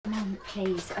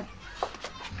please.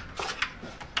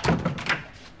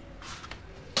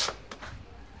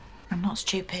 I'm not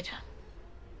stupid.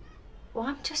 Well,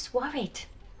 I'm just worried.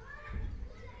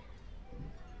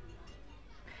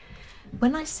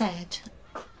 When I said,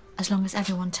 as long as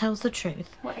everyone tells the truth...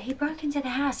 Well, he broke into the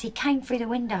house. He came through the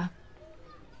window.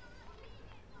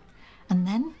 And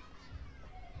then?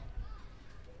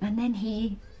 And then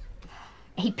he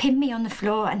pinned me on the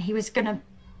floor and he was gonna...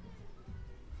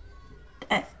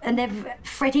 and then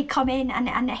Freddie come in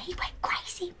and he went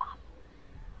crazy, Mum.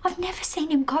 I've never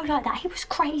seen him go like that. He was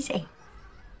crazy.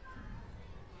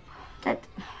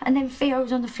 And then Theo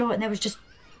was on the floor and there was just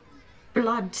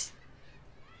blood.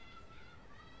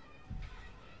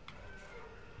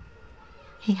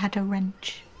 He had a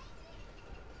wrench.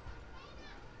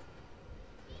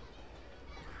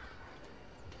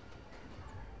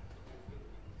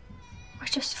 I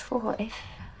just thought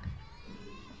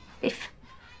if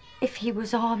he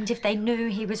was armed, if they knew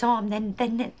he was armed,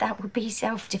 then that would be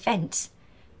self-defence.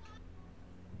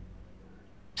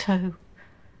 So,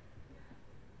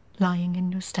 lying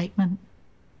in your statement,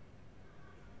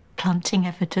 planting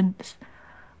evidence.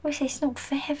 Well, it's not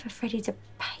fair for Freddie to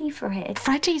pay for it.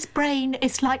 Freddie's brain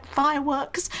is like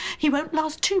fireworks. He won't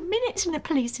last 2 minutes in a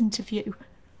police interview.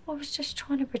 I was just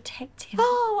trying to protect him.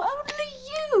 Oh, only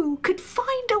you could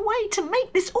find a way to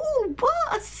make this